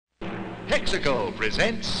Texaco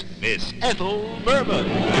presents Miss Ethel Merman.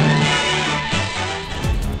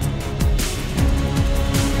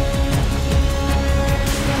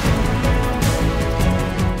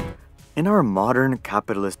 In our modern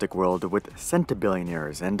capitalistic world with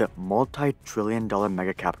centibillionaires and multi-trillion-dollar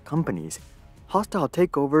mega-cap companies, hostile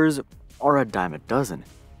takeovers are a dime a dozen.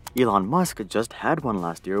 Elon Musk just had one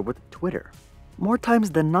last year with Twitter. More times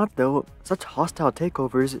than not though, such hostile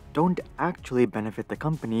takeovers don't actually benefit the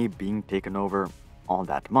company being taken over all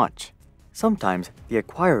that much. Sometimes the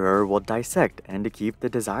acquirer will dissect and keep the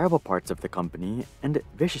desirable parts of the company and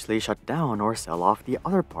viciously shut down or sell off the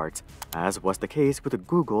other parts, as was the case with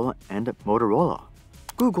Google and Motorola.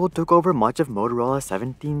 Google took over much of Motorola's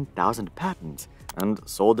 17,000 patents and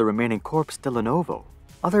sold the remaining corpse to Lenovo.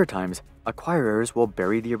 Other times, acquirers will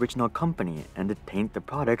bury the original company and taint the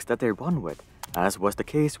products that they run with, as was the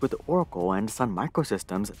case with Oracle and Sun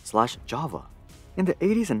Microsystems/Java. In the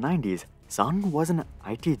 80s and 90s, Sun was an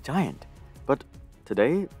IT giant, but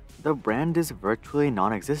today, the brand is virtually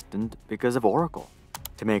non-existent because of Oracle.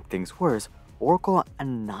 To make things worse, Oracle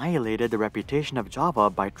annihilated the reputation of Java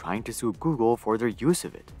by trying to sue Google for their use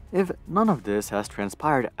of it. If none of this has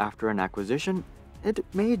transpired after an acquisition, it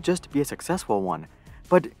may just be a successful one,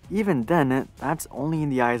 but even then, that's only in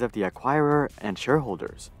the eyes of the acquirer and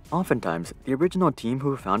shareholders. Oftentimes, the original team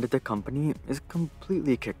who founded the company is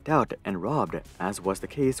completely kicked out and robbed, as was the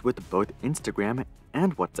case with both Instagram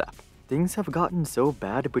and WhatsApp. Things have gotten so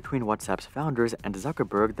bad between WhatsApp's founders and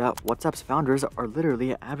Zuckerberg that WhatsApp's founders are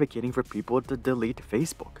literally advocating for people to delete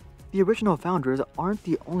Facebook. The original founders aren't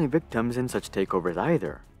the only victims in such takeovers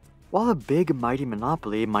either. While a big, mighty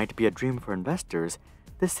monopoly might be a dream for investors,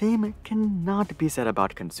 the same cannot be said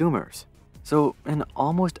about consumers. So, in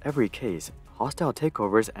almost every case, hostile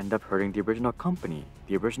takeovers end up hurting the original company,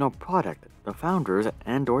 the original product, the founders,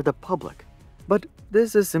 and/or the public. But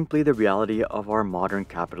this is simply the reality of our modern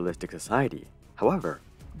capitalistic society. However,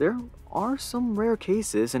 there are some rare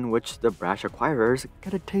cases in which the brash acquirers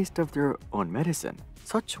get a taste of their own medicine.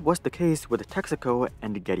 Such was the case with Texaco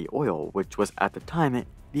and Getty Oil, which was at the time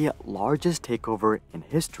the largest takeover in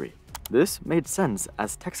history. This made sense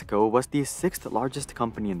as Texaco was the 6th largest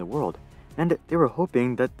company in the world, and they were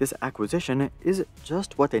hoping that this acquisition is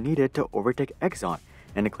just what they needed to overtake Exxon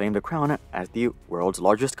and claim the crown as the world's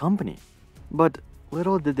largest company. But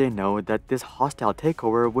little did they know that this hostile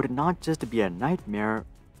takeover would not just be a nightmare,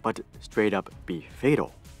 but straight up be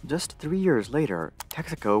fatal. Just 3 years later,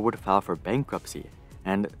 Texaco would file for bankruptcy,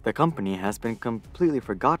 and the company has been completely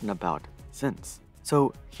forgotten about since.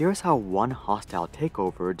 So here's how one hostile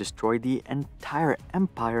takeover destroyed the entire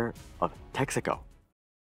empire of Texaco.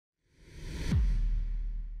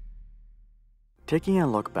 Taking a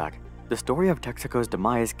look back, the story of Texaco's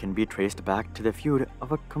demise can be traced back to the feud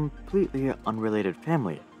of a completely unrelated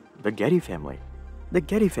family, the Getty family. The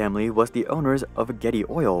Getty family was the owners of Getty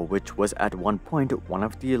Oil, which was at one point one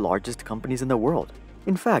of the largest companies in the world.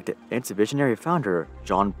 In fact, its visionary founder,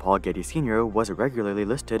 John Paul Getty Sr., was regularly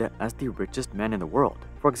listed as the richest man in the world.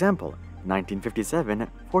 For example, in 1957,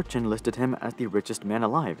 Fortune listed him as the richest man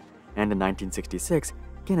alive, and in 1966,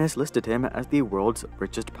 Guinness listed him as the world's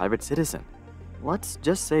richest private citizen. Let's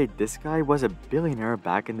just say this guy was a billionaire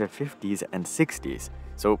back in the 50s and 60s,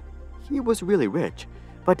 so he was really rich,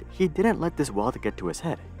 but he didn't let this wealth get to his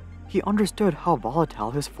head. He understood how volatile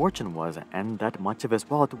his fortune was and that much of his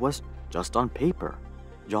wealth was just on paper.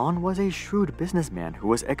 John was a shrewd businessman who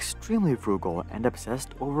was extremely frugal and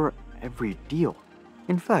obsessed over every deal.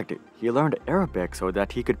 In fact, he learned Arabic so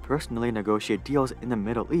that he could personally negotiate deals in the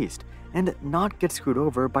Middle East and not get screwed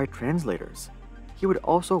over by translators. He would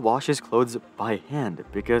also wash his clothes by hand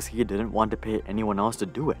because he didn't want to pay anyone else to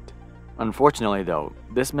do it. Unfortunately though,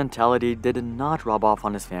 this mentality did not rub off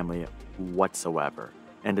on his family whatsoever,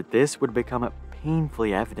 and this would become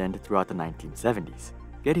painfully evident throughout the 1970s.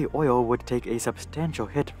 Getty Oil would take a substantial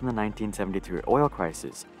hit from the 1973 oil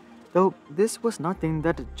crisis, though this was nothing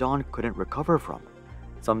that John couldn't recover from.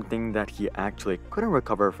 Something that he actually couldn't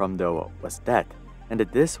recover from though was death, and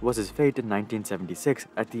this was his fate in 1976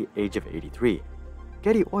 at the age of 83.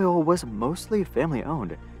 Getty Oil was mostly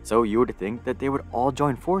family-owned, so you would think that they would all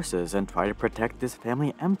join forces and try to protect this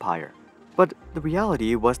family empire. But the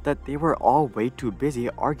reality was that they were all way too busy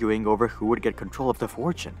arguing over who would get control of the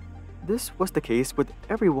fortune. This was the case with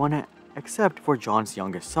everyone except for John's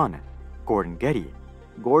youngest son, Gordon Getty.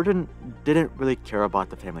 Gordon didn't really care about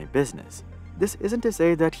the family business. This isn't to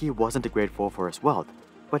say that he wasn't grateful for his wealth,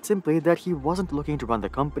 but simply that he wasn't looking to run the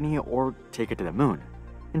company or take it to the moon.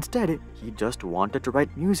 Instead, he just wanted to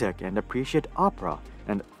write music and appreciate opera,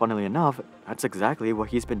 and funnily enough, that's exactly what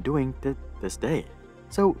he's been doing to this day.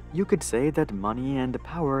 So you could say that money and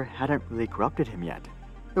power hadn't really corrupted him yet.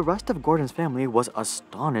 The rest of Gordon's family was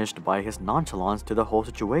astonished by his nonchalance to the whole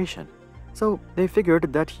situation. So they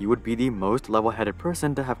figured that he would be the most level-headed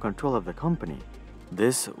person to have control of the company.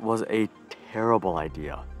 This was a terrible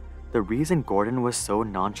idea. The reason Gordon was so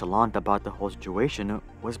nonchalant about the whole situation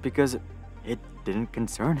was because it didn't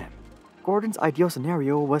concern him. Gordon's ideal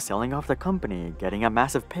scenario was selling off the company, getting a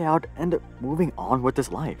massive payout, and moving on with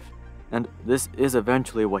his life. And this is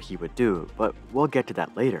eventually what he would do, but we'll get to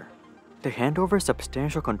that later. To hand over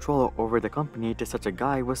substantial control over the company to such a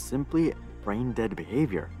guy was simply brain-dead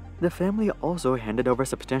behavior. The family also handed over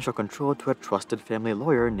substantial control to a trusted family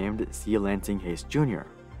lawyer named C. Lansing Hayes Jr.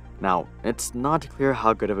 Now, it's not clear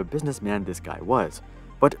how good of a businessman this guy was,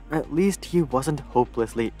 but at least he wasn't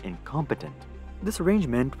hopelessly incompetent. This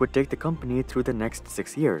arrangement would take the company through the next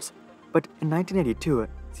 6 years, but in 1982,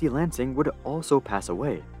 C. Lansing would also pass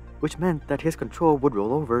away, which meant that his control would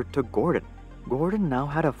roll over to Gordon. Gordon now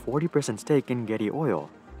had a 40% stake in Getty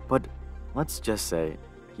Oil, but let's just say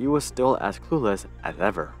he was still as clueless as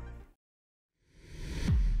ever.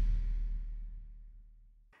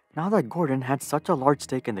 Now that Gordon had such a large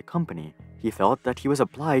stake in the company, he felt that he was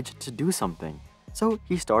obliged to do something, so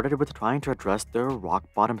he started with trying to address the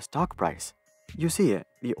rock-bottom stock price. You see,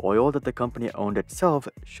 the oil that the company owned itself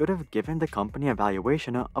should have given the company a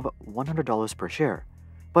valuation of $100 per share,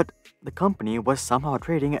 but the company was somehow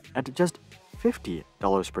trading at just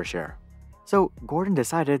 $50 per share. So Gordon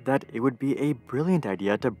decided that it would be a brilliant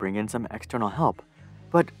idea to bring in some external help,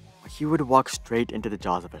 but he would walk straight into the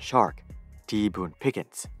jaws of a shark, T. Boone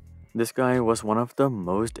Pickens. This guy was one of the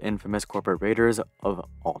most infamous corporate raiders of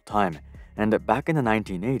all time, and back in the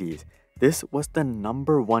 1980s, this was the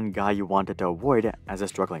 #1 guy you wanted to avoid as a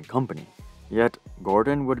struggling company. Yet,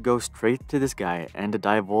 Gordon would go straight to this guy and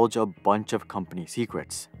divulge a bunch of company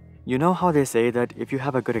secrets. You know how they say that if you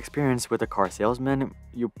have a good experience with a car salesman,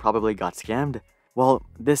 you probably got scammed? Well,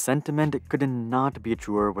 this sentiment could not be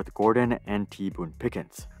truer with Gordon and T. Boone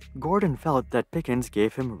Pickens. Gordon felt that Pickens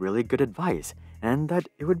gave him really good advice, and that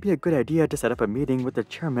it would be a good idea to set up a meeting with the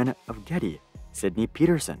chairman of Getty, Sidney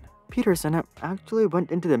Peterson. Peterson actually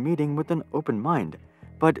went into the meeting with an open mind,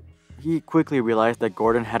 but he quickly realized that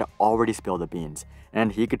Gordon had already spilled the beans,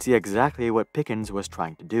 and he could see exactly what Pickens was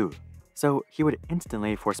trying to do. So he would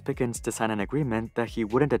instantly force Pickens to sign an agreement that he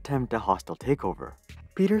wouldn't attempt a hostile takeover.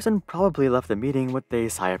 Peterson probably left the meeting with a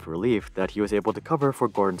sigh of relief that he was able to cover for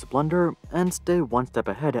Gordon's blunder and stay one step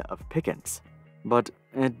ahead of Pickens. But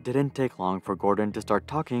it didn't take long for Gordon to start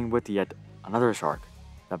talking with yet another shark,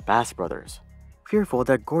 the Bass brothers. Fearful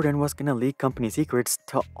that Gordon was going to leak company secrets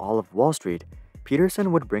to all of Wall Street,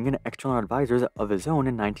 Peterson would bring in external advisors of his own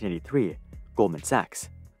in 1983, Goldman Sachs.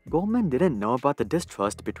 Goldman didn't know about the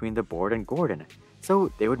distrust between the board and Gordon,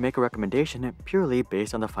 so they would make a recommendation purely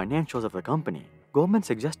based on the financials of the company. Goldman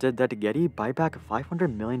suggested that Getty buy back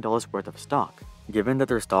 $500 million worth of stock. Given that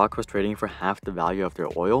their stock was trading for half the value of their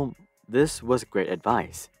oil, this was great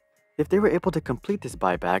advice. If they were able to complete this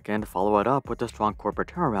buyback and follow it up with a strong corporate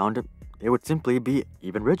turnaround, they would simply be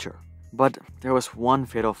even richer. But there was one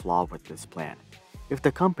fatal flaw with this plan. If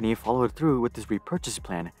the company followed through with this repurchase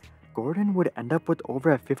plan, Gordon would end up with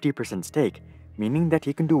over a 50% stake, meaning that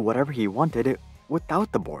he can do whatever he wanted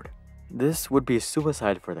without the board. This would be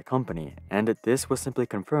suicide for the company, and this was simply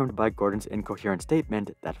confirmed by Gordon's incoherent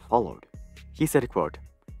statement that followed. He said, quote,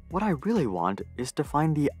 "What I really want is to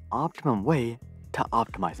find the optimum way to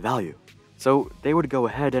optimize value." So they would go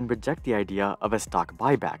ahead and reject the idea of a stock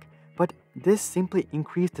buyback, but this simply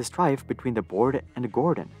increased the strife between the board and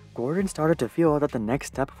Gordon. Gordon started to feel that the next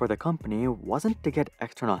step for the company wasn't to get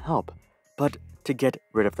external help, but to get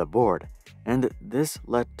rid of the board, and this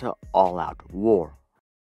led to all-out war.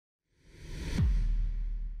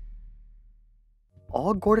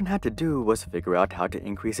 All Gordon had to do was figure out how to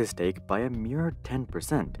increase his stake by a mere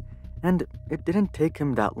 10%, and it didn't take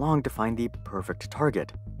him that long to find the perfect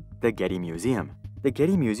target, the Getty Museum. The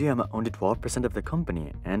Getty Museum owned 12% of the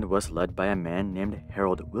company and was led by a man named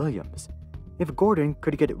Harold Williams. If Gordon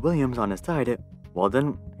could get Williams on his side, well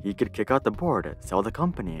then, he could kick out the board, sell the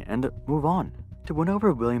company, and move on. To win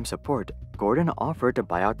over Williams' support, Gordon offered to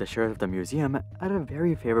buy out the shares of the museum at a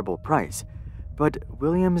very favorable price, but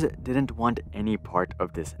Williams didn't want any part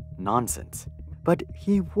of this nonsense. But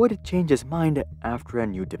he would change his mind after a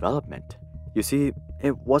new development. You see,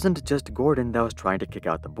 it wasn't just Gordon that was trying to kick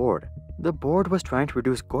out the board. The board was trying to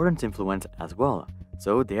reduce Gordon's influence as well,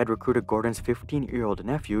 so they had recruited Gordon's 15-year-old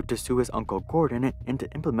nephew to sue his uncle Gordon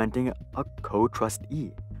into implementing a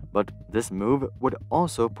co-trustee. But this move would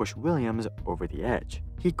also push Williams over the edge.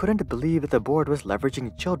 He couldn't believe that the board was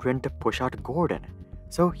leveraging children to push out Gordon,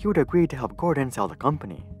 so he would agree to help Gordon sell the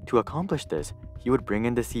company. To accomplish this, he would bring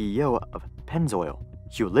in the CEO of Pennzoil,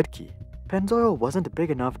 Hugh Lidkey. Pennzoil wasn't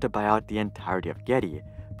big enough to buy out the entirety of Getty,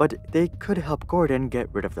 but they could help Gordon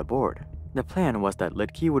get rid of the board. The plan was that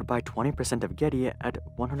Lidkey would buy 20% of Getty at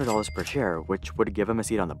 $100 per share, which would give him a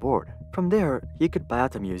seat on the board. From there, he could buy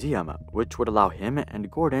out the museum, which would allow him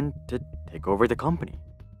and Gordon to take over the company.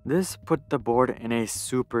 This put the board in a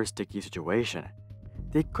super sticky situation.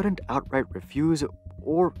 They couldn't outright refuse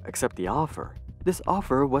or accept the offer. This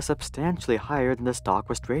offer was substantially higher than the stock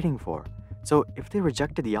was trading for, so if they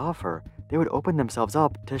rejected the offer, they would open themselves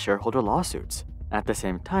up to shareholder lawsuits. At the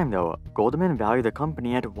same time though, Goldman valued the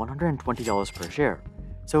company at $120 per share,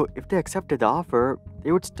 so if they accepted the offer,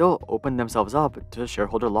 they would still open themselves up to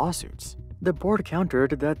shareholder lawsuits. The board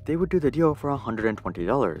countered that they would do the deal for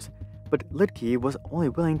 $120, but Lidkey was only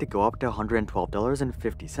willing to go up to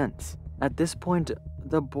 $112.50. At this point,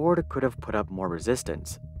 the board could have put up more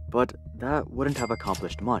resistance, but that wouldn't have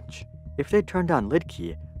accomplished much. If they turned down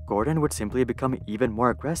Lidkey, Gordon would simply become even more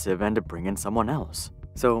aggressive and bring in someone else.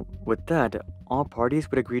 So with that, all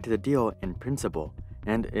parties would agree to the deal in principle,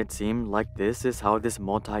 and it seemed like this is how this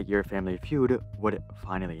multi-year family feud would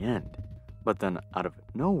finally end. But then, out of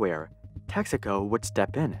nowhere, Texaco would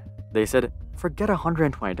step in. They said, "Forget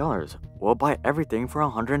 $120, we'll buy everything for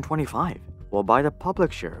 $125. We'll buy the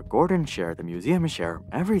public share, Gordon's share, the museum share,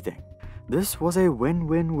 everything." This was a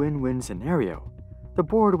win-win-win-win scenario. The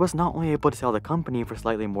board was not only able to sell the company for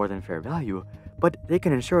slightly more than fair value, but they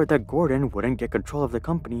could ensure that Gordon wouldn't get control of the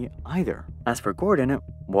company either. As for Gordon,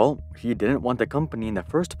 well, he didn't want the company in the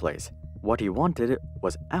first place. What he wanted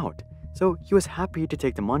was out, so he was happy to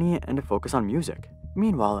take the money and focus on music.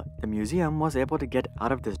 Meanwhile, the museum was able to get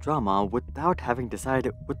out of this drama without having to side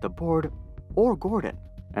with the board or Gordon.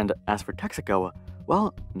 And as for Texaco,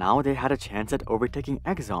 well, now they had a chance at overtaking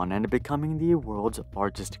Exxon and becoming the world's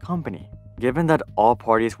largest company. Given that all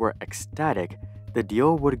parties were ecstatic, the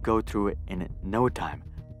deal would go through in no time.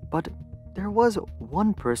 But there was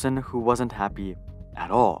one person who wasn't happy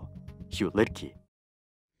at all: Hugh Lidkey.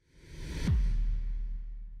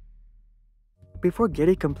 Before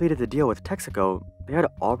Getty completed the deal with Texaco, they had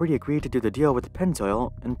already agreed to do the deal with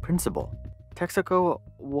Pennzoil in principle. Texaco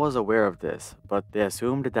was aware of this, but they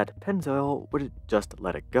assumed that Pennzoil would just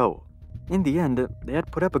let it go. In the end, they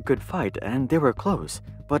had put up a good fight and they were close,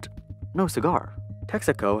 but no cigar.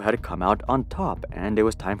 Texaco had come out on top, and it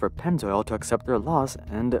was time for Pennzoil to accept their loss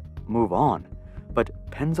and move on. But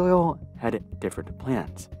Pennzoil had different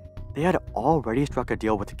plans. They had already struck a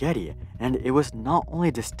deal with Getty, and it was not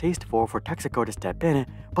only distasteful for Texaco to step in,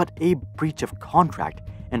 but a breach of contract,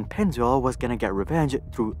 and Pennzoil was gonna get revenge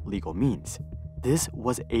through legal means. This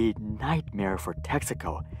was a nightmare for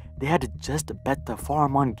Texaco. They had just bet the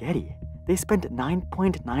farm on Getty. They spent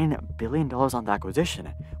 $9.9 billion on the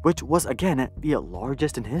acquisition, which was again the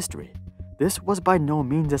largest in history. This was by no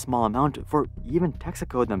means a small amount for even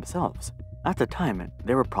Texaco themselves. At the time,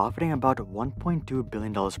 they were profiting about $1.2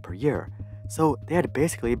 billion per year, so they had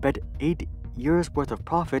basically bet 8 years worth of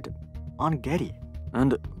profit on Getty.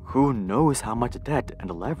 And who knows how much debt and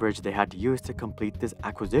leverage they had to use to complete this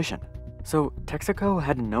acquisition. So Texaco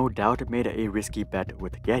had no doubt made a risky bet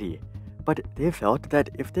with Getty, but they felt that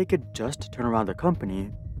if they could just turn around the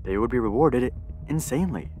company, they would be rewarded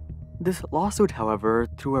insanely. This lawsuit, however,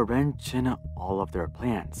 threw a wrench in all of their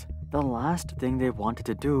plans. The last thing they wanted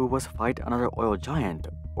to do was fight another oil giant,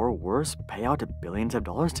 or worse, pay out billions of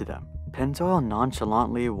dollars to them. Pennzoil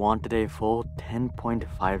nonchalantly wanted a full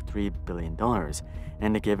 $10.53 billion,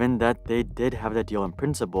 and given that they did have the deal in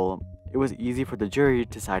principle, it was easy for the jury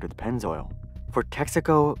to side with Pennzoil. For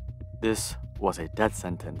Texaco, this was a death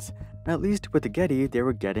sentence. At least with Getty, they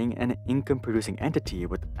were getting an income-producing entity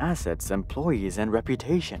with assets, employees, and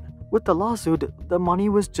reputation. With the lawsuit, the money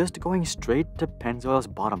was just going straight to Pennzoil's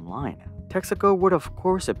bottom line. Texaco would of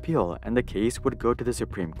course appeal, and the case would go to the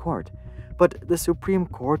Supreme Court. But the Supreme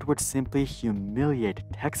Court would simply humiliate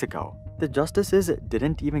Texaco. The justices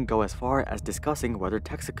didn't even go as far as discussing whether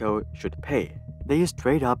Texaco should pay. They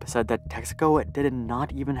straight up said that Texaco did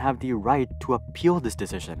not even have the right to appeal this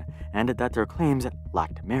decision, and that their claims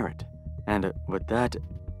lacked merit. And with that,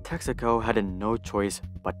 Texaco had no choice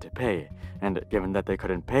but to pay, and given that they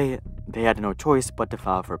couldn't pay, they had no choice but to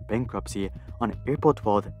file for bankruptcy on April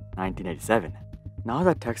 12, 1987. Now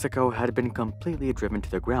that Texaco had been completely driven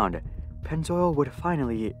to the ground, Pennzoil would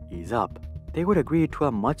finally ease up. They would agree to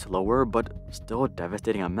a much lower but still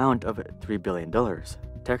devastating amount of $3 billion.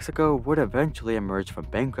 Texaco would eventually emerge from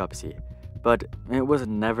bankruptcy, but it was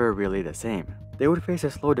never really the same. They would face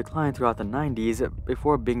a slow decline throughout the 90s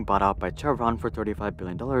before being bought out by Chevron for $35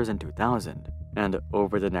 billion in 2000. And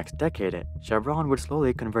over the next decade, Chevron would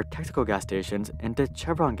slowly convert Texaco gas stations into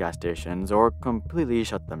Chevron gas stations or completely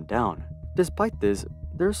shut them down. Despite this,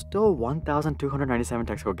 there's still 1,297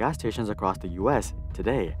 Texaco gas stations across the US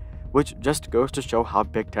today, which just goes to show how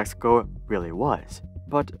big Texaco really was.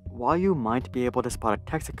 But while you might be able to spot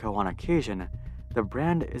a Texaco on occasion, the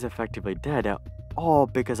brand is effectively dead, all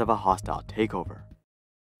because of a hostile takeover.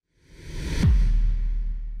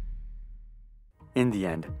 In the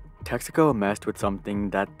end, Texaco messed with something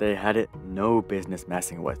that they had no business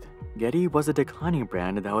messing with. Getty was a declining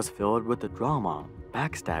brand that was filled with drama,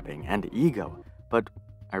 backstabbing, and ego, but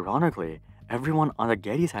ironically, everyone on the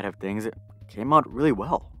Getty side of things came out really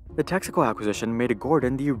well. The Texaco acquisition made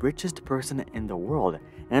Gordon the richest person in the world,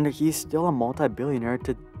 and he's still a multi-billionaire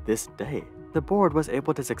to this day. The board was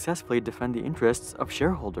able to successfully defend the interests of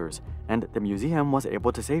shareholders, and the museum was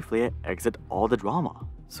able to safely exit all the drama.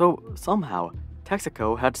 So somehow,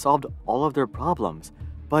 Texaco had solved all of their problems,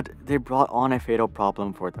 but they brought on a fatal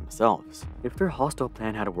problem for themselves. If their hostile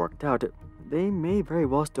plan had worked out, they may very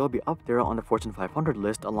well still be up there on the Fortune 500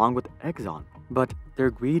 list along with Exxon. But their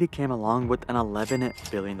greed came along with an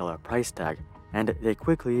 $11 billion price tag, and they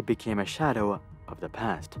quickly became a shadow of the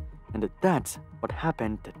past. And that's what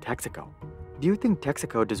happened to Texaco. Do you think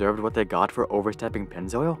Texaco deserved what they got for overstepping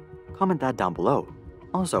Pennzoil? Comment that down below.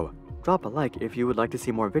 Also, drop a like if you would like to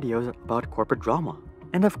see more videos about corporate drama.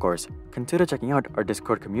 And of course, consider checking out our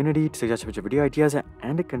Discord community to suggest future video ideas,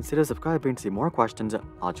 and consider subscribing to see more questions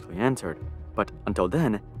logically answered. But until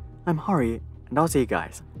then, I'm Hari, and I'll see you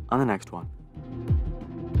guys on the next one.